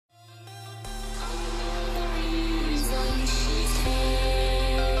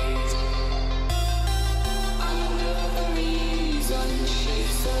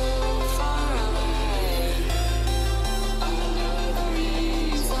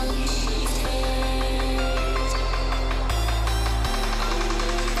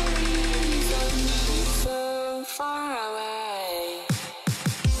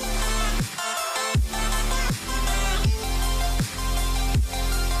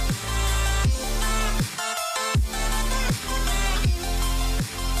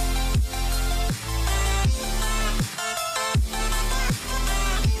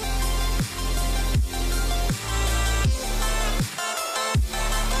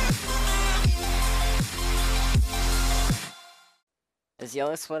Is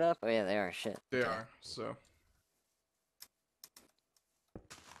yellow split up? Oh yeah, they are. Shit. They Okay. are, so.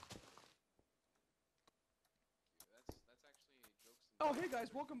 Oh, hey guys,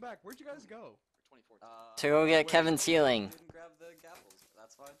 welcome back. Where'd you guys go? To go get Kevin Teeling. Didn't grab the gapples, but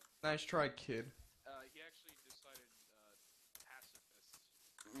that's fine. Nice try, kid. He actually decided pacifist.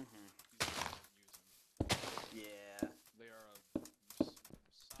 Yeah. They are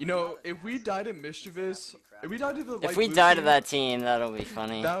You know, if we died in Mischievous, if we died to the If we die to that team, that'll be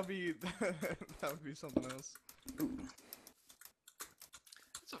funny. that would be that would be something else. That's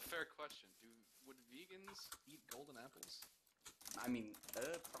a fair question. Would vegans eat golden apples? I mean,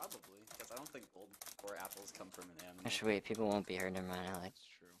 probably, because I don't think gold or apples come from an animal. Actually, wait, people won't be hurt. Never mind. I like. That's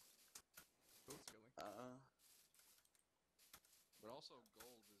true. But also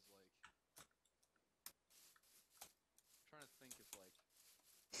gold is like. I'm trying to think if like.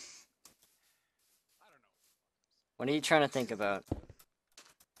 I don't know. What are you trying to think about?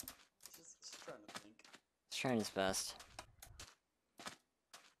 Just trying to think. He's trying his best.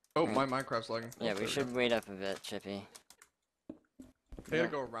 Oh, my Minecraft's lagging. Yeah, we should wait up a bit, Chippy. They had to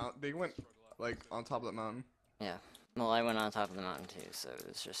go around. They went like on top of that mountain. Yeah. Well, I went on top of the mountain too, so it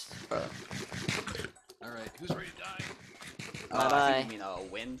was just. Alright, who's ready to die? Bye bye. I think you mean a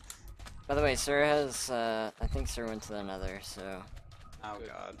win? By the way, Sir has. I think Sir went to the Nether, so. Oh Good.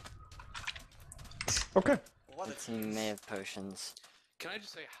 god. Okay. What The team may have potions. Can I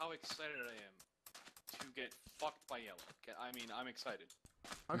just say how excited I am to get fucked by yellow? I mean, I'm excited.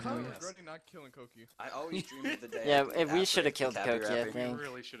 I'm kind of Yes. regretting not killing Koki. I always dream of the day. Yeah, I can we should have killed tabby Koki, I rapping. think. We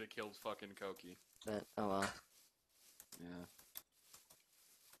really should have killed fucking Koki. But oh well. Yeah.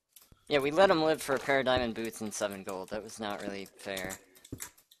 Yeah, we let him live for a pair of diamond boots and 7 gold. That was not really fair.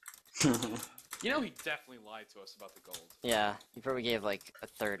 You know he definitely lied to us about the gold. Yeah, he probably gave like a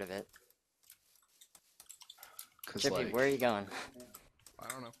third of it. Cause Chippy, like, where are you going? I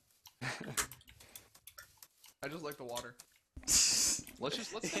don't know. I just like the water. let's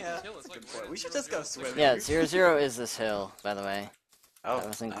take Yeah, this hill. that's It's a like good right point. at We should 0, just go 0. swimming. Yeah, 0-0 is this hill, by the way. Oh, That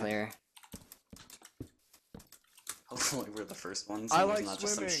wasn't nice. clear. Hopefully we're the first ones. I and like not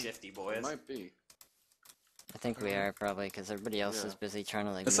just some swimming. shifty It boys. might be. I think we are probably because everybody else is Yeah. busy trying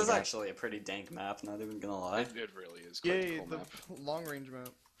to like. This meet is up. actually a pretty dank map, not even gonna lie. It really is quite Yay, a cool the map. long range map.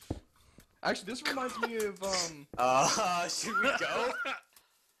 Actually, this reminds me of Should we go?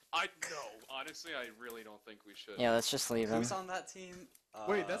 I know. Honestly, I really don't think we should. Yeah, let's just leave him. Who's on that team?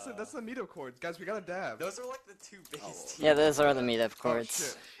 Wait, that's the meetup chords, guys. We gotta dab. Those are like the two base Oh. teams. Yeah, those are the meetup Oh chords.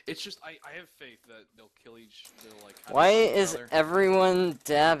 shit. It's just I have faith that they'll kill each. They'll like. kinda Why kill each is other. everyone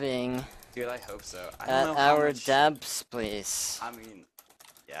dabbing Dude, I hope so. I at don't know how our much... dabs place? I mean,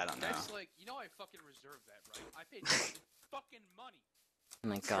 yeah, I don't know. That's like, you know, I fucking reserved that, right? I paid fucking money. Oh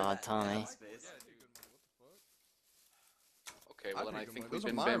my For god, that Tommy. dab space. Yeah, dude. Okay, well I then I picked them. think Those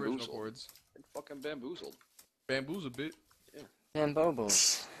we've are been my original bamboozled. chords. Been fucking bamboozled. Bamboo's a bit.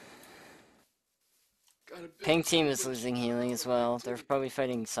 Bambobles. Got a bit Pink team is switch. losing healing as well. They're probably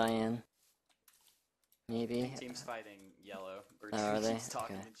fighting Cyan. Maybe. Pink team's fighting yellow. Bird Oh, are team they? keeps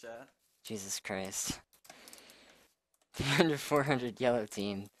talking Okay. in chat. Jesus Christ. 400 yellow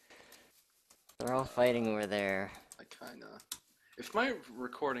team. They're all fighting over there. I kinda. If my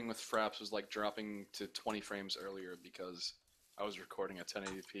recording with Fraps was like dropping to 20 frames earlier because I was recording at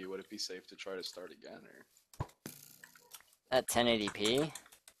 1080p, would it be safe to try to start again? Or At 1080p?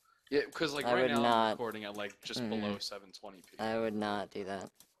 yeah, because like I right would now not- I'm recording at like just below 720p. I would not do that.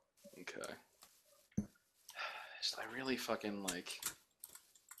 Okay. Just, I really fucking like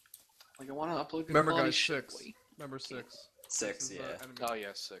I want to upload good Remember, quality guys, shit. 6. Remember 6. 6, This is, yeah. enemy. Oh yeah,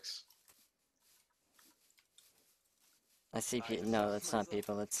 6. I see I people. just No, shot that's not myself.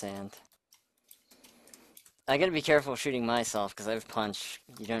 people, that's sand. I gotta be careful shooting myself because I have punch.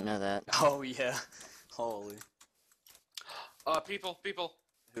 You don't know that. Oh, yeah. Holy. People.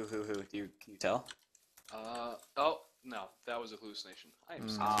 Who? Can you tell? Oh no, that was a hallucination. I am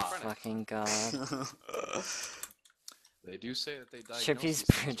Ah. schizophrenic. Fucking god. They do say that they diagnose Chippy's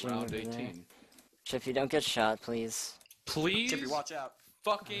these things bridging around over there. 18. Chippy, don't get shot, please. Please, Chippy, watch out.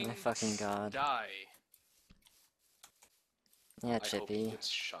 fucking, Oh my fucking god. die. Yeah, I hope he Chippy. gets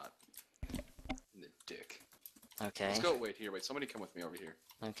shot in the dick. Okay. Let's go. Wait, somebody come with me over here.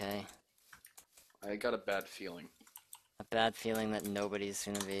 Okay. I got a bad feeling. A bad feeling that nobody's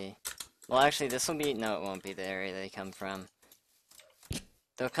gonna be. Well, actually, this will be. No, it won't be the area they come from.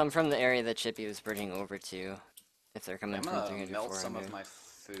 They'll come from the area that Chippy was bridging over to. If they're coming I'm from gonna 300, melt 400. some of my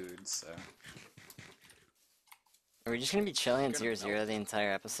food, so... Are we just gonna be chilling at You're 0-0 gonna melt the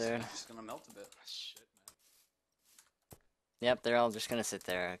entire episode? I'm just gonna melt a bit. Ah, shit, man. Yep, they're all just gonna sit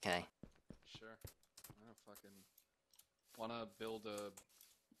there. Okay. Sure. I don't fucking. Wanna build a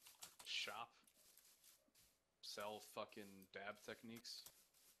shop? Sell fucking dab techniques?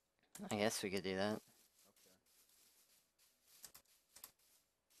 I guess we could do that.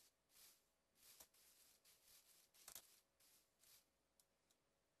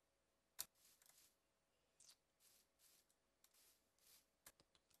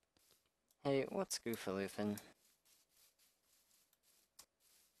 Okay. Hey, what's Goofaloofin?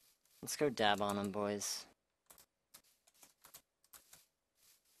 Let's go dab on them, boys.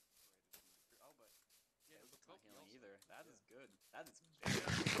 Oh, but yeah, it's not healing either. That is good. That is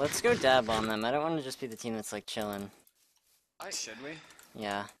big. Let's go dab on them. I don't want to just be the team that's like chilling. Should we?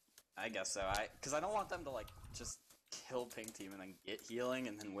 Yeah. I guess so. Because I don't want them to like just kill pink team and then get healing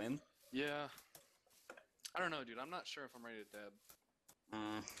and then win. Yeah. I don't know, dude. I'm not sure if I'm ready to dab.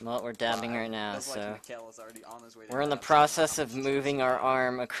 Well, we're dabbing right now, Feels so like Mikhail is already on his way to we're in the dab, so process I'm of just- moving our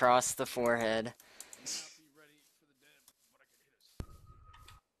arm across the forehead. Not be ready for the dab, but I can hit us.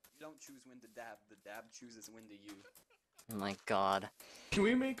 You don't choose when to dab. The dab chooses when to you. Oh my god. Can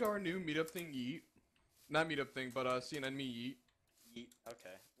we make our new meetup thing yeet? Not meetup thing, but CNN me yeet. Yeet.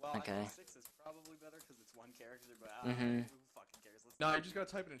 Okay. Well, Okay. I think 6 is probably better because it's one character, but Mhm. who fucking cares? Let's No, do you just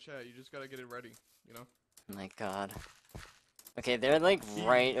gotta type it in chat. You just gotta get it ready. You know. Oh my god. Okay, they're like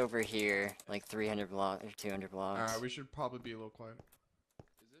right over here, like 300 blocks or 200 blocks. We should probably be a little quiet.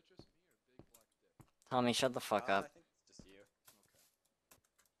 Is it just me or big black dick? Tommy, shut the fuck I up. think it's just you. Okay.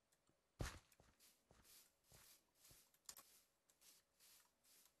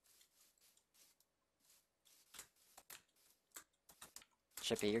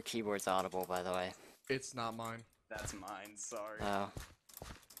 Chippy, your keyboard's audible, by the way. It's not mine. That's mine. Sorry. Oh.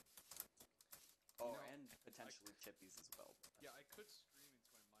 Oh, and potentially Chippy's as well. Yeah, I could scream into my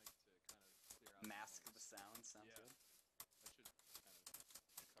mic to kind of clear out Mask the the noise. sound. Sounds Yeah. good. That should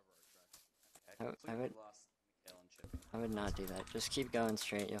kind of cover our tracks. I I completely would- lost Mikhail and Chippy. I would not do that. Just keep going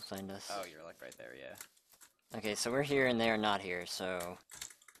straight, you'll find us. Oh, you're like right there, yeah. Okay, so we're here and they're not here, so...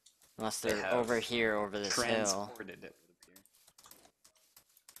 Unless They they're have over here, over this hill. Transported it would appear.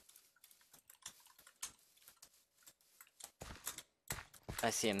 I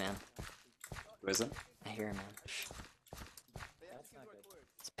see a man. Who is it? I hear a man. Shh.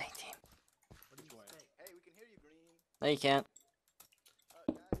 It's a pink team. Hey, we can hear you, Green. No, you can't.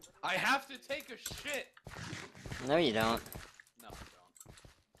 I have to take a shit! No, you don't. No,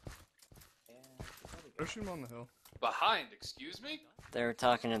 I don't. Go shoot him on the hill. Behind, excuse me? They were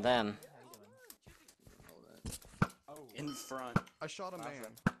talking to them. In front. I shot a man.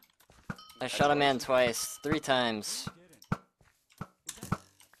 I shot a man twice. 3 times.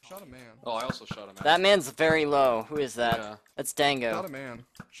 Shot a man. Oh, I also shot him out. That man's very low. Who is that? Yeah. That's Shot Dango. a man.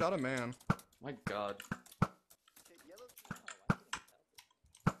 Shot a man. My god.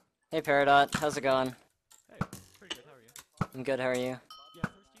 Hey, Peridot. How's it going? Hey, pretty good, how are you? I'm good, how are you? Yeah,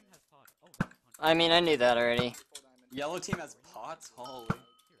 first team has pod. Oh, that's pod. I mean, I knew that already. Yellow team has pots? Holy.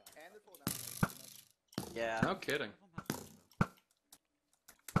 Yeah. No kidding.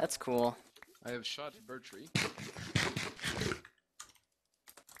 That's cool. I have shot Bertree.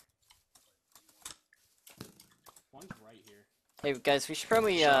 One's right here. Hey, guys, we should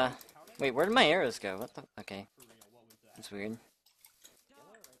probably, Wait, where did my arrows go? What the... Okay. For real, what was that? That's weird.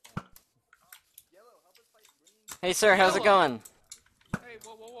 Hey, sir, how's it Yellow. going? Hey,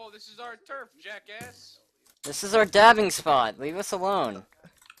 whoa, whoa, whoa, this is our turf, jackass! This is our dabbing spot. Leave us alone.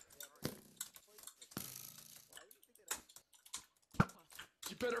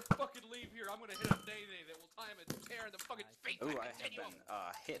 You better fucking leave here. I'm gonna hit a day that will time a tear in the fucking space. Ooh, I have been,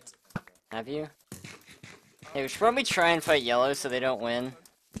 hit. Have you? Hey, we should probably try and fight yellow so they don't win.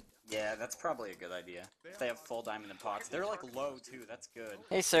 Yeah, that's probably a good idea. If they have full diamond and pots. They're like low too, that's good.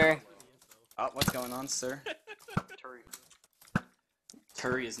 Hey, sir. Oh, what's going on, sir?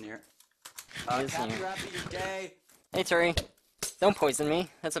 Curry is near. He is Captain near. Rappy, you're gay! Hey, Turi. Don't poison me.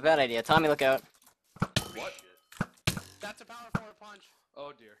 That's a bad idea. Tommy, look out. What? That's a power 4 punch.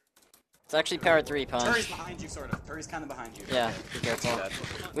 Oh dear. It's actually power 3 Curry's punch. behind you, sort of. Curry's kind of behind you. Yeah, Okay. be careful. Dead.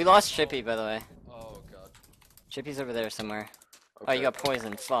 We lost Chippy, by the way. Oh god. Chippy's over there somewhere. Oh, Okay. you got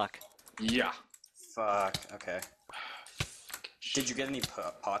poisoned. Fuck. Yeah. Fuck, okay. Did you get any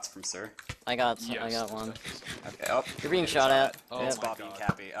pots from Sir? I got Yes, one. definitely. Okay, oh. You're being shot at. Oh Yep. It's my Bobby and God.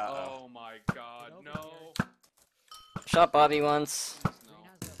 Cappy. Uh-oh. Oh my god, no. Shot Bobby once. No.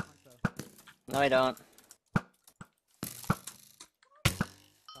 No, I don't.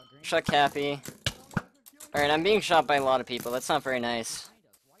 Shot Cappy. Alright, I'm being shot by a lot of people. That's not very nice.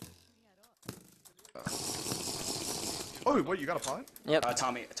 Oh, what? You got a pot? Yep.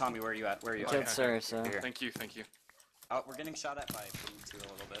 Tommy, where are you at? Where are you? Killed Sir, so... Here. Thank you, thank you. Oh, we're getting shot at by Boom 2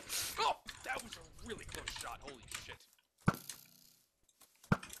 a little bit. Oh! That was a really close shot, holy shit.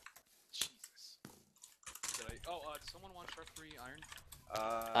 someone want sharp 3 iron?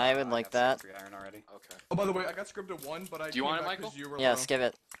 I would like have some that. 3 iron already. Okay. Oh, by the way, I got scripted 1, but I Do you came want it, back 'cause Michael? you were Yeah, low. skip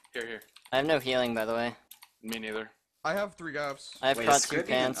it. Here. I have no healing, by the way. Me neither. I have 3 gaps. I've Wait, got is 2 Scrib even?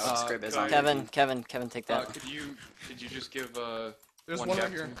 pants. Oh, Scrib is could on. I- Kevin, take that. Could you just give There's one one gap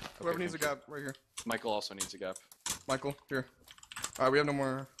right here. to me? Whoever Okay, needs a thank you. gap, right here. Michael also needs a gap. Michael, here. Alright, we have no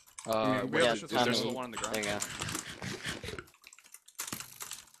more. I mean, we Yeah, have Is shit there to still do. one on the There ground? you go.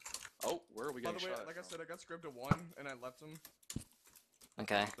 Oh, where are we By getting the way, shot like I from? said, I got scripted 1, and I left him.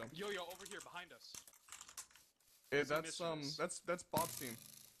 Okay. So. Yo, over here, behind us. That's Bob's team.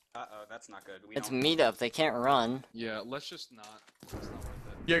 Uh-oh, that's not good. We It's don't... meetup. They can't run. Yeah, let's just not. It's not worth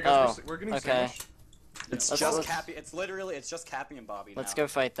it. Yeah, guys, Oh, we're getting okay. sandwiched. It's Let's- just let's- Cappy. It's literally, it's just Cappy and Bobby Let's now. go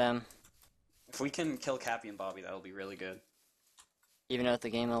fight them. If we can kill Cappy and Bobby, that'll be really good. Even out the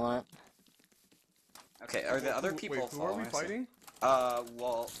game a lot. Okay, are the other people Wait, who are we following us? fighting?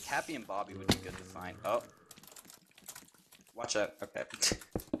 Well, Cappy and Bobby would be good to find. Oh. Watch out. Okay.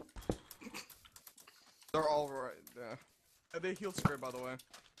 They're all right. Yeah. They healed script, by the way.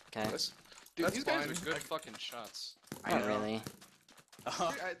 Okay. Dude, That's these guys fine. are good fucking shots. I Not know. really.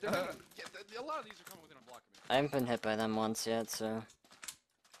 They're gonna, a lot of these are coming within a block of me. I haven't been hit by them once yet, so.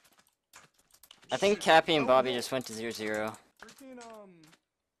 I think Cappy and Oh, Bobby no. just went to 0-0. Freaking,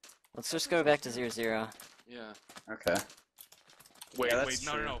 Let's just go back to 0-0. Yeah. Okay. Wait, Yeah, that's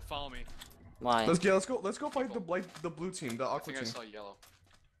no, true. follow me. Why? let's go fight the blue team, the I aqua think I team. saw yellow.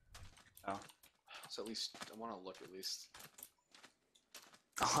 Oh. So at least, I want to look at least.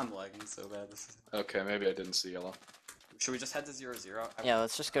 Oh, I'm lagging so bad. This is... Okay, maybe I didn't see yellow. Should we just head to 0-0? Yeah,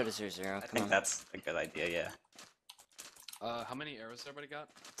 let's just go to 0-0. I Come think on. that's a good idea, yeah. How many arrows everybody got?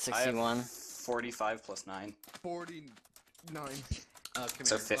 I have 61. 45 plus 9. 49. Come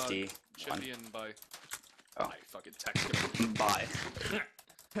So here. 50. Chippy and by. Oh. I fucking texted him. Bye.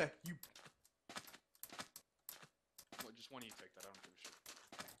 You. Well, just one of you take that. I don't give a shit.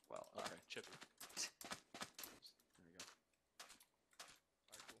 Well, Okay, Chippy. There we go.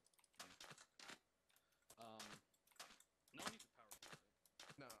 Alright, cool. No need to power through,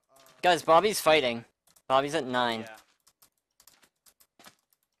 right? No. Guys, Bobby's fighting. Bobby's at 9. yeah.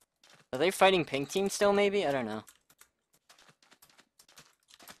 Are they fighting pink team still, maybe? I don't know.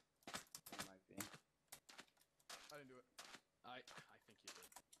 It might be. I didn't do it. I think you did.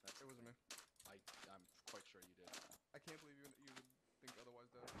 It wasn't me. I'm quite sure you did. I can't believe you would think otherwise,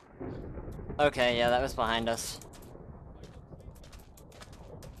 though. Okay, yeah, that was behind us.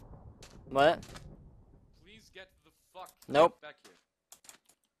 What? Please get the fuck Nope. back here.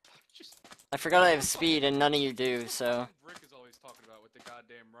 Just I forgot I have speed and none of you do, so. Brick is always talking about with the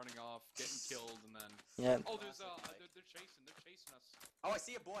goddamn running off, getting killed, and then. Yep. Oh, there's they're chasing us. Oh, I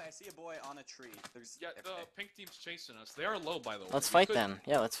see a boy on a tree. There's... Yeah, the pink team's chasing us. They are low, by the way. Let's We fight could- them.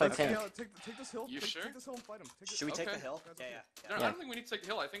 Yeah, let's fight Okay, pink. yeah, take this hill. You sure? Take this hill and fight him. Should we take Okay. the hill? That's Yeah, okay. yeah, No, yeah. I don't think we need to take the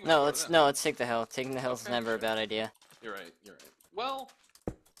hill. I think we No, should let's go to no, let's take the hill. Taking the hill's Okay, never a sure. bad idea. them. You're right. Well,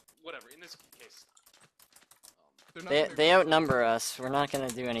 whatever. In this case, They're not They gonna- they outnumber us. We're not gonna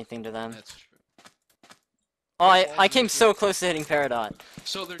do anything to them. that's true. Oh, I came so close to hitting Peridot.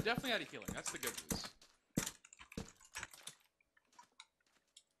 So they're definitely out of healing. That's the good news.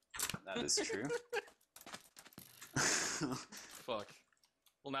 That is true. Fuck.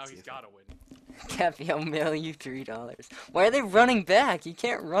 Well, now he's gotta win. Cappy, I'll mail you $3. Why are they running back? You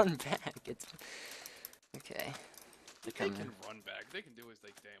can't run back. It's okay. They're They coming. can run back. They can do as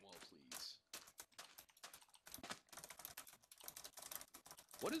they damn well please.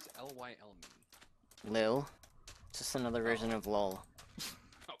 What does LYL mean? Lil. Just another version of lol.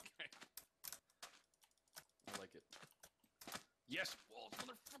 Okay. I like it. Yes, balls,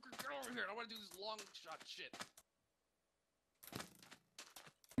 motherfucker, get over here. I want to do this long shot shit.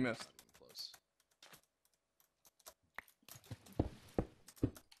 Missed. Not even close.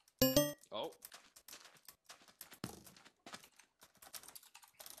 Oh.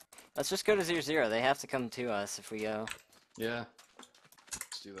 Let's just go to 0-0. They have to come to us if we go. Yeah.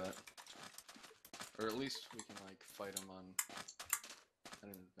 Let's do that. Or at least we can like fight them on. I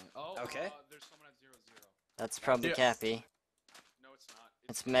don't know. Oh. Okay. There's someone at 0-0. That's probably Yeah. Cappy. No, it's not.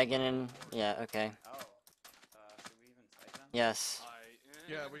 It's Megan and yeah. Okay. Oh. Should we even fight them? Yes.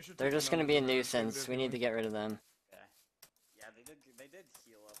 Yeah, we should. They're take the just gonna be a numbers and nuisance. see We what need to they're get rid of them. Okay. Yeah, they did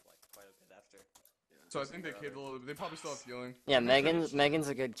heal up like quite a bit after. doing. So I think they caved a little bit. They probably still have healing. Yeah, Megan's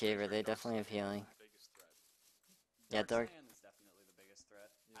a good caver. They definitely have healing. Biggest threat. Yeah, Dark. Saiyan is definitely the biggest threat.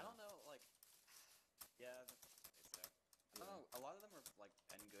 I Yeah. don't know, like, yeah, it's there. I don't know. A lot of them are like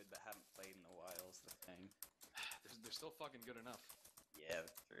been good, but haven't played in a while. Is the thing. They're still fucking good enough. Yeah,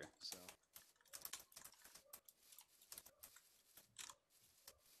 that's true. So.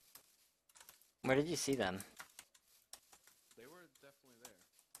 Where did you see them?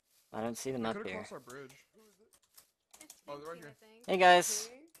 I don't see them They up could've here. crossed our bridge. It's Oh, they're right Pink here. Team, I think. Hey guys.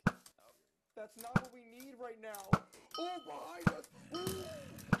 That's not what we need right now. Oh, behind us. Ooh.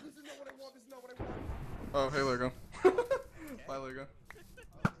 This is not what I want. This is not what I want. Oh, hey, Lego. Bye, Lego.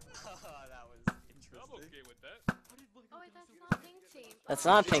 That was interesting. with that. Oh wait, that's not Pink Team. That's Oh,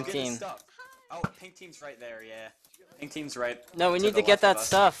 not It's Pink good Team. stuff. Oh, Pink Team's right there, yeah. Pink Team's right. No, we to need the to get left of that us.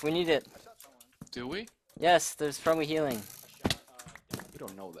 stuff. We need it. I shot someone. Do we? Yes, there's probably healing. We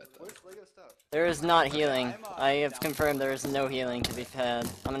don't know that though. Where's Lego stuff? There is not healing. I'm, I have down. confirmed there is no healing to be had.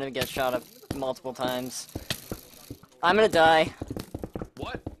 I'm gonna get shot up multiple times. I'm gonna die.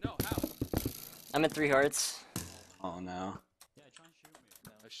 What? No, how? I'm at 3 hearts. Oh no. Yeah, try and shoot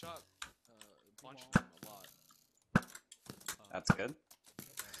me. I shot a bunch of them a lot. That's good.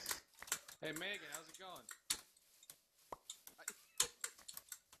 Hey Megan, how's it going?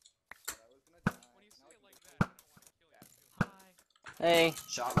 When you say it like that, I don't want to kill you. Hi. Hey.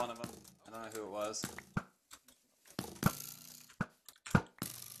 Shot one of them. I don't know who it was.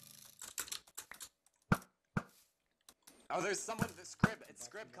 Oh, there's someone. It's Scrib. It's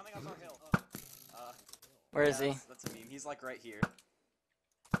Scrib coming up our hill. Where is he? That's a meme. He's like right here.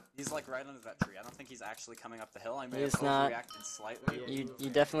 He's like right under that tree. I don't think he's actually coming up the hill. I may He's have not. overreacted slightly. You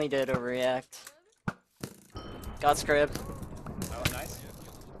definitely did overreact. Got Scrib. Oh, nice.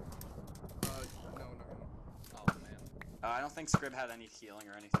 No. Oh man. I don't think Scrib had any healing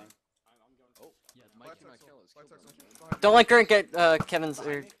or anything. Oh, Yeah, Mikey, my Black kill is Black killed Texel. one. Don't let Grant get Kevin's or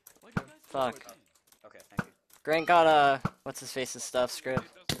Behind me? Why do you guys fuck. Okay, thank you. Grant got what's his face's stuff, Scrib. It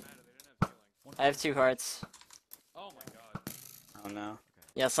doesn't matter. They didn't have healing. I have 2 hearts. Oh my god. Oh no.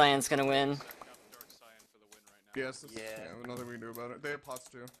 Yeah, Cyan's gonna win. Setting up Dark Cyan for the win right now. Yes. Yeah. Nothing we can do about it. They have pots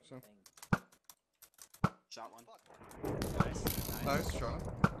too, so. Shot one. Nice. Nice shot.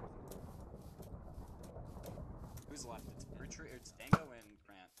 Who's left? It's Retreat. It's Dango and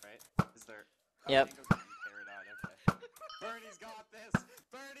Grant, right? Is there? Oh, Yep. Dango's getting Peridot, okay. Bernie's got this.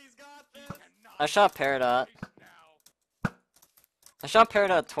 Bernie's got this. I shot Peridot. I shot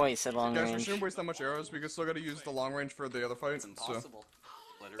Peridot twice at long Guys, we range. shouldn't waste that much arrows. We still gotta use the long range for the other fight. It's So. impossible.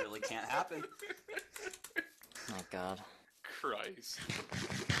 Literally can't happen. Oh my god. Christ.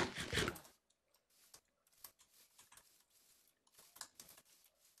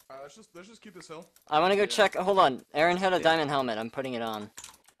 Let's just keep this hill. I wanna go Yeah. check. Hold on. Aaron had a diamond helmet. I'm putting it on.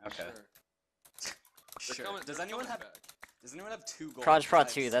 Okay. They're Sure. coming- Does they're anyone coming have? back. Does anyone have 2 gold? Proj Pro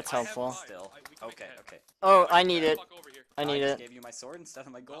Because 2, that's I have helpful. five Still. We can Okay. make Okay. Oh, I need it. Fuck over here. I need just it. gave you my sword instead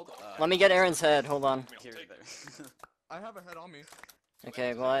of my gold. Let me get Aaron's head. Hold on. Here, Take there. I have a head on me.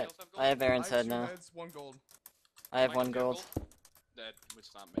 Okay, well I have Aaron's I have head 2 now. heads, 1 gold. I have Mikey, 1 do you have gold. That would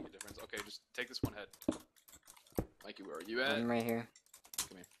not make a difference. Okay, just take this one head. Mikey, where are you at? I'm right here.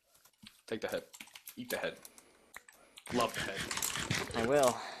 Take the head. Eat the head. Love the head. I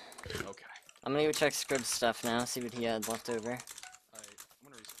will. Okay. I'm gonna go check Scrib's stuff now. See what he had left over. I'm gonna reset my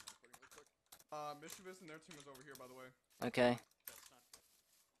recording real quick. Mischievous and their team is over here, by the way. Okay.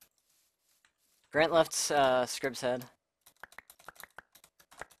 Grant left Scrib's head.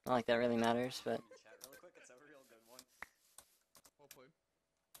 Not like that really matters, but Chat really quick. It's a real good one. Well played.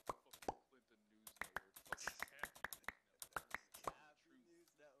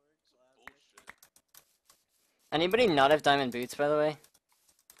 anybody not have diamond boots, by the way?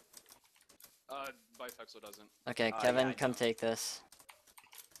 Bifexo doesn't. Okay, yeah, Kevin, I come don't. take this.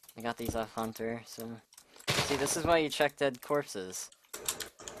 I got these off Hunter, so... See, this is why you check dead corpses.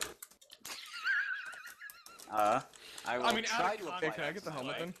 I will mean, out try of to apply. Hey, can I that get the to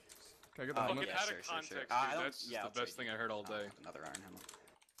helmet my then? life. Can I get the Uh, helmet? Fucking yeah, out sure, of sure, context, sure. dude. I don't- That's just yeah, the I'll best take thing I heard all day. Another iron helmet.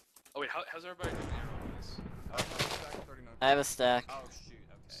 Oh wait, how's everybody doing arrows? Stack of 39. I have a stack. Oh shoot.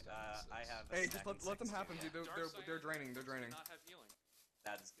 Okay. I have. A Hey, stack just and let them 6 happen, here. dude. They're draining. They're draining. Not have healing.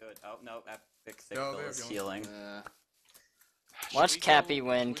 That is good. Oh no, Epic Thick No, Bill they have is healing. healing. Watch Should we Cappy go-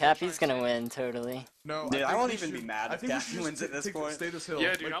 win. should we go Cappy's try and gonna save- win, totally. No, Dude, I think won't we even be should- mad I if think we Cappy should just wins at this point. Stay this hill.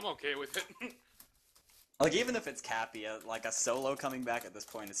 Yeah, dude, Like, I'm okay with it. Like even if it's Cappy, like a solo coming back at this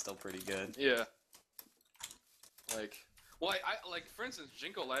point is still pretty good. Yeah. Like, well, I like for instance,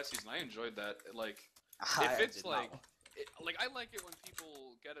 Jinko last season, I enjoyed that. Like, I if it's did not- like, like I like it when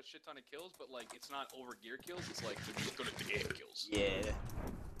people get a shit ton of kills, but like it's not over gear kills. It's like they're just good at the game kills. Yeah.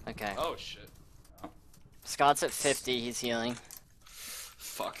 Okay. Oh shit. Scott's at 50, he's healing.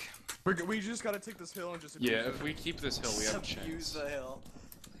 Fuck. we just gotta take this hill and just. abuse Yeah, it. if we keep this hill, we have a Use chance. the hill.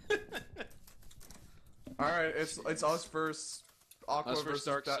 All right, it's us versus Aqua Us versus versus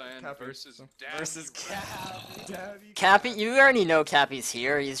Dark Da- Cyan Cappy, versus so. Daddy Versus Rat. Cappy. Daddy Cappy, you already know Cappy's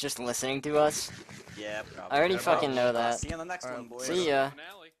here, he's just listening to us. Yeah, probably. I already Yeah, fucking probably. know that. See you on the next Alright, one, boys. See ya.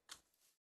 Finale.